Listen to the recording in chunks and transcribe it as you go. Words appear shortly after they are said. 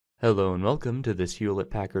Hello and welcome to this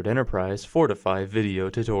Hewlett-Packard Enterprise Fortify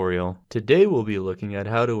video tutorial. Today we'll be looking at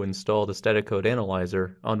how to install the static code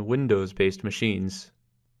analyzer on Windows-based machines.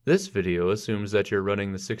 This video assumes that you're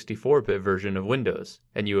running the 64-bit version of Windows,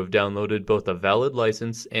 and you have downloaded both a valid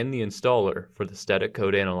license and the installer for the static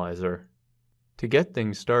code analyzer. To get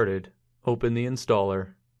things started, open the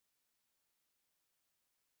installer.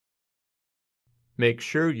 Make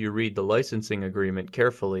sure you read the licensing agreement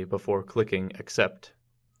carefully before clicking Accept.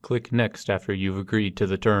 Click Next after you've agreed to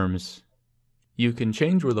the terms. You can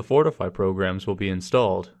change where the Fortify programs will be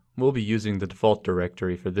installed. We'll be using the default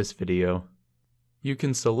directory for this video. You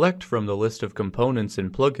can select from the list of components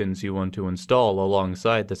and plugins you want to install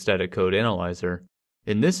alongside the static code analyzer.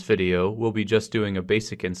 In this video, we'll be just doing a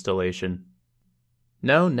basic installation.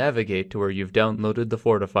 Now navigate to where you've downloaded the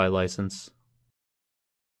Fortify license.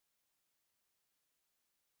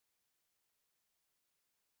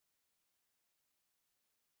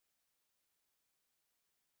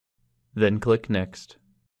 Then click Next.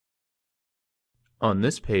 On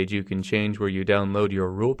this page you can change where you download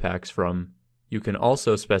your rule packs from. You can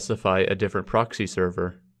also specify a different proxy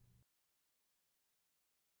server.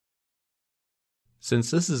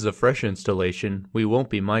 Since this is a fresh installation, we won't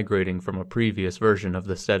be migrating from a previous version of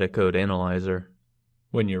the static code analyzer.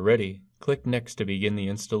 When you're ready, click Next to begin the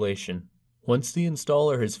installation. Once the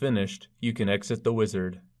installer has finished, you can exit the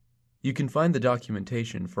wizard. You can find the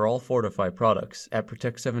documentation for all Fortify products at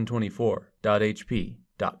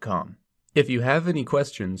protect724.hp.com. If you have any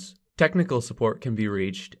questions, technical support can be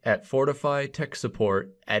reached at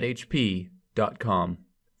fortifytechsupport@hp.com.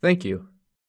 Thank you.